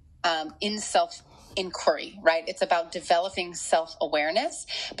being in self-inquiry, right? It's about developing self-awareness,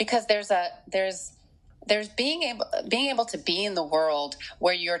 because there's being able to be in the world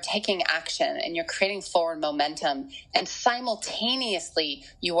where you're taking action and you're creating forward momentum, and simultaneously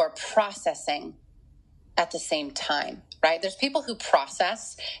you are processing at the same time, right? There's people who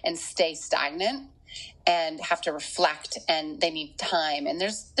process and stay stagnant and have to reflect, and they need time. And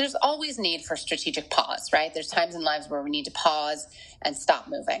there's always need for strategic pause, right? There's times in lives where we need to pause and stop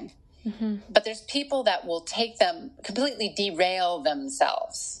moving. But there's people that will take them, completely derail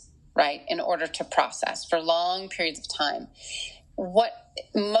themselves, right, in order to process for long periods of time. What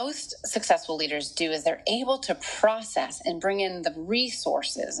most successful leaders do is they're able to process and bring in the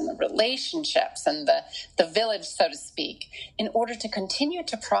resources and the relationships and the village, so to speak, in order to continue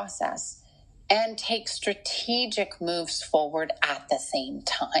to process and take strategic moves forward at the same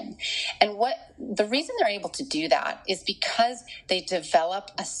time. And the reason they're able to do that is because they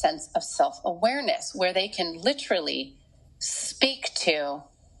develop a sense of self-awareness where they can literally speak to,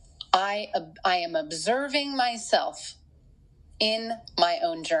 I am observing myself in my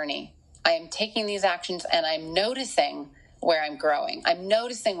own journey. I am taking these actions and I'm noticing where I'm growing. I'm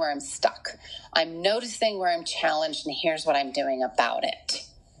noticing where I'm stuck. I'm noticing where I'm challenged, and here's what I'm doing about it.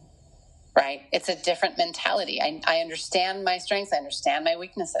 Right? It's a different mentality. I understand my strengths. I understand my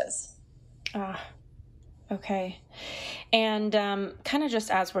weaknesses. Okay. And kind of just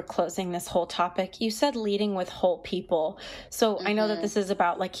as we're closing this whole topic, you said leading with whole people. So I know that this is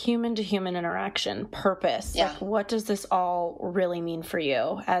about like human to human interaction, purpose. Yeah. Like, what does this all really mean for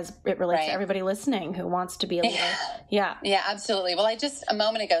you as it relates to everybody listening who wants to be a leader? Yeah. Yeah, absolutely. Well, I just a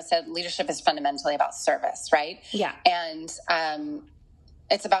moment ago said leadership is fundamentally about service, right? Yeah. And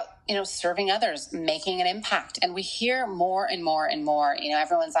it's about, serving others, making an impact. And we hear more and more and more,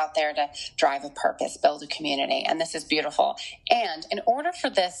 everyone's out there to drive a purpose, build a community. And this is beautiful. And in order for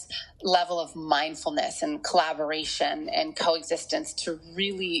this level of mindfulness and collaboration and coexistence to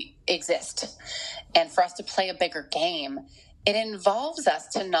really exist and for us to play a bigger game, it involves us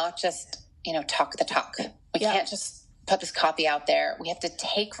to not just, talk the talk. We can't just put this copy out there. We have to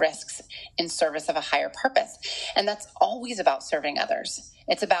take risks in service of a higher purpose. And that's always about serving others.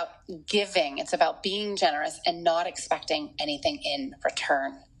 It's about giving. It's about being generous and not expecting anything in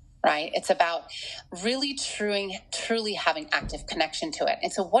return, right? It's about really truly having active connection to it.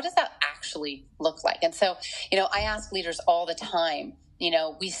 And so what does that actually look like? And so, I ask leaders all the time,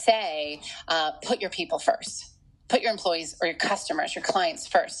 we say, put your people first, put your employees or your customers, your clients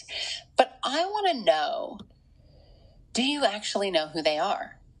first. But I want to know, do you actually know who they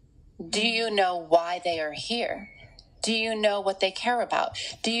are? Do you know why they are here? Do you know what they care about?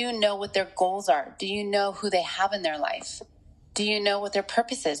 Do you know what their goals are? Do you know who they have in their life? Do you know what their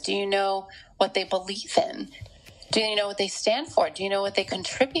purpose is? Do you know what they believe in? Do you know what they stand for? Do you know what they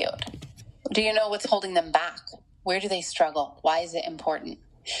contribute? Do you know what's holding them back? Where do they struggle? Why is it important?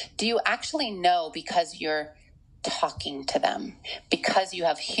 Do you actually know because you're talking to them, because you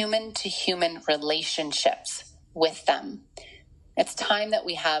have human to human relationships with them? It's time that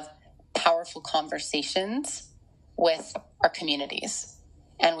we have powerful conversations with our communities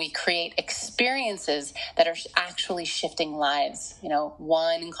and we create experiences that are actually shifting lives,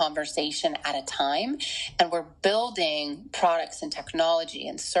 one conversation at a time. And we're building products and technology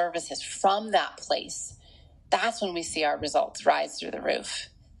and services from that place. That's when we see our results rise through the roof,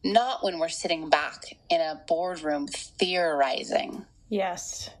 not when we're sitting back in a boardroom theorizing.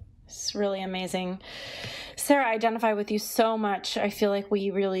 Yes. It's really amazing. Sarah, I identify with you so much. I feel like we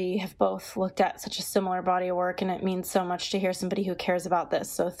really have both looked at such a similar body of work, and it means so much to hear somebody who cares about this.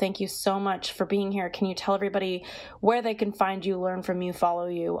 So thank you so much for being here. Can you tell everybody where they can find you, learn from you, follow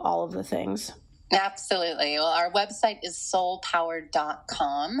you, all of the things? Absolutely. Well, our website is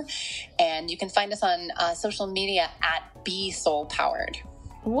soulpowered.com, and you can find us on social media at BeSoulPowered.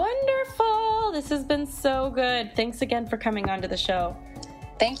 Wonderful. This has been so good. Thanks again for coming onto the show.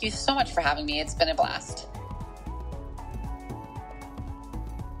 Thank you so much for having me. It's been a blast.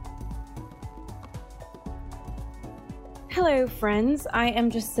 Hello, friends. I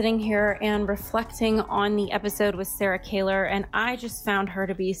am just sitting here and reflecting on the episode with Sarah Kaler, and I just found her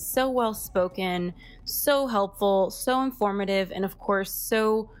to be so well-spoken, so helpful, so informative, and of course,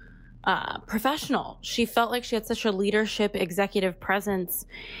 so professional. She felt like she had such a leadership executive presence.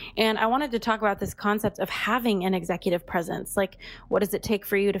 And I wanted to talk about this concept of having an executive presence. Like, what does it take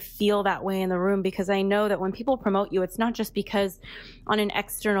for you to feel that way in the room? Because I know that when people promote you, it's not just because on an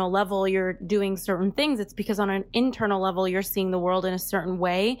external level you're doing certain things. It's because on an internal level you're seeing the world in a certain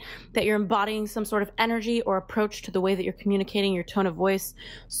way, that you're embodying some sort of energy or approach to the way that you're communicating, your tone of voice.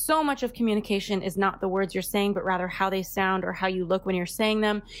 So much of communication is not the words you're saying, but rather how they sound or how you look when you're saying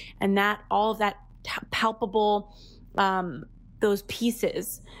them. And that all of that palpable, those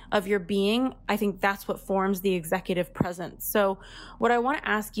pieces of your being, I think that's what forms the executive presence. So what I want to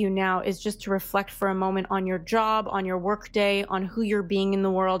ask you now is just to reflect for a moment on your job, on your work day, on who you're being in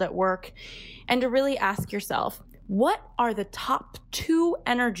the world at work, and to really ask yourself, what are the top 2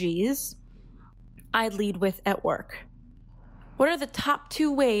 energies I lead with at work? What are the top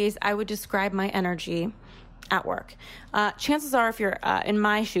 2 ways I would describe my energy at work? Chances are, if you're in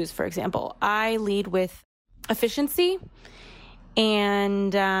my shoes, for example, I lead with efficiency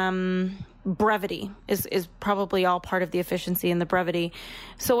and brevity is probably all part of the efficiency and the brevity.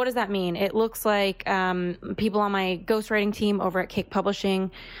 So what does that mean? It looks like people on my ghostwriting team over at Cake Publishing,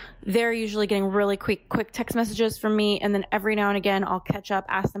 they're usually getting really quick text messages from me. And then every now and again, I'll catch up,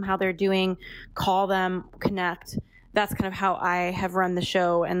 ask them how they're doing, call them, connect. That's kind of how I have run the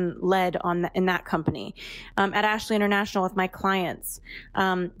show and led in that company. At Ashley International with my clients,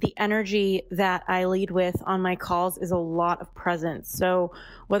 the energy that I lead with on my calls is a lot of presence. So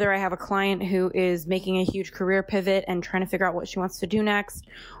whether I have a client who is making a huge career pivot and trying to figure out what she wants to do next,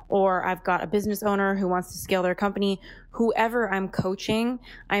 or I've got a business owner who wants to scale their company. Whoever I'm coaching,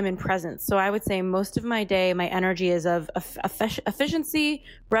 I'm in presence. So I would say most of my day, my energy is of efficiency,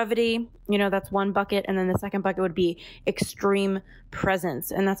 brevity, that's one bucket. And then the second bucket would be extreme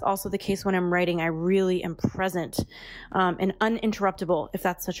presence. And that's also the case when I'm writing. I really am present and uninterruptible, if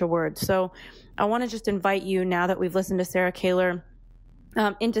that's such a word. So I want to just invite you, now that we've listened to Sarah Kaler,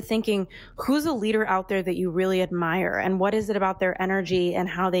 into thinking, who's a leader out there that you really admire, and what is it about their energy and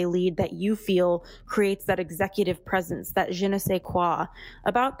how they lead that you feel creates that executive presence, that je ne sais quoi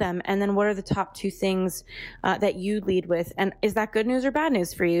about them? And then what are the top 2 things that you lead with? And is that good news or bad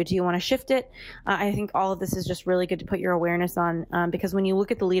news for you? Do you want to shift it? I think all of this is just really good to put your awareness on, because when you look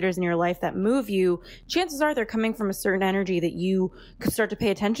at the leaders in your life that move you, chances are they're coming from a certain energy that you could start to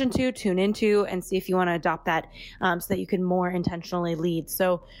pay attention to, tune into, and see if you want to adopt that so that you can more intentionally lead.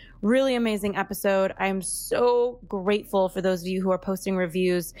 So really amazing episode. I'm so grateful for those of you who are posting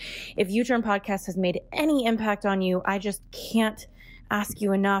reviews. If U-Turn Podcast has made any impact on you, I just can't ask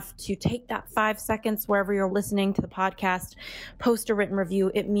you enough to take that 5 seconds wherever you're listening to the podcast, post a written review.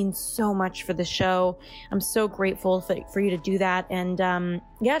 It means so much for the show. I'm so grateful for you to do that. And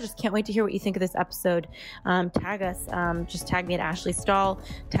just can't wait to hear what you think of this episode. Tag us. Just tag me at Ashley Stahl,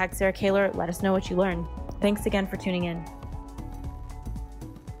 tag Sarah Kaler. Let us know what you learned. Thanks again for tuning in.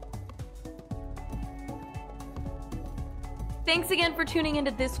 Thanks again for tuning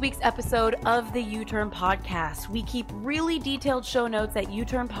into this week's episode of the U-Turn Podcast. We keep really detailed show notes at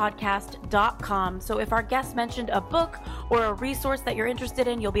uturnpodcast.com. So if our guest mentioned a book or a resource that you're interested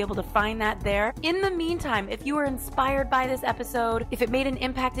in, you'll be able to find that there. In the meantime, if you were inspired by this episode, if it made an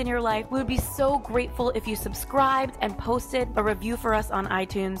impact in your life, we would be so grateful if you subscribed and posted a review for us on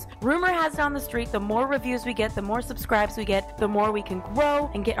iTunes. Rumor has it on the street, the more reviews we get, the more subscribes we get, the more we can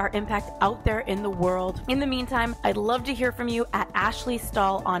grow and get our impact out there in the world. In the meantime, I'd love to hear from you at Ashley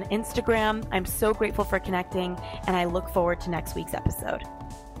Stahl on Instagram. I'm so grateful for connecting, and I look forward to next week's episode.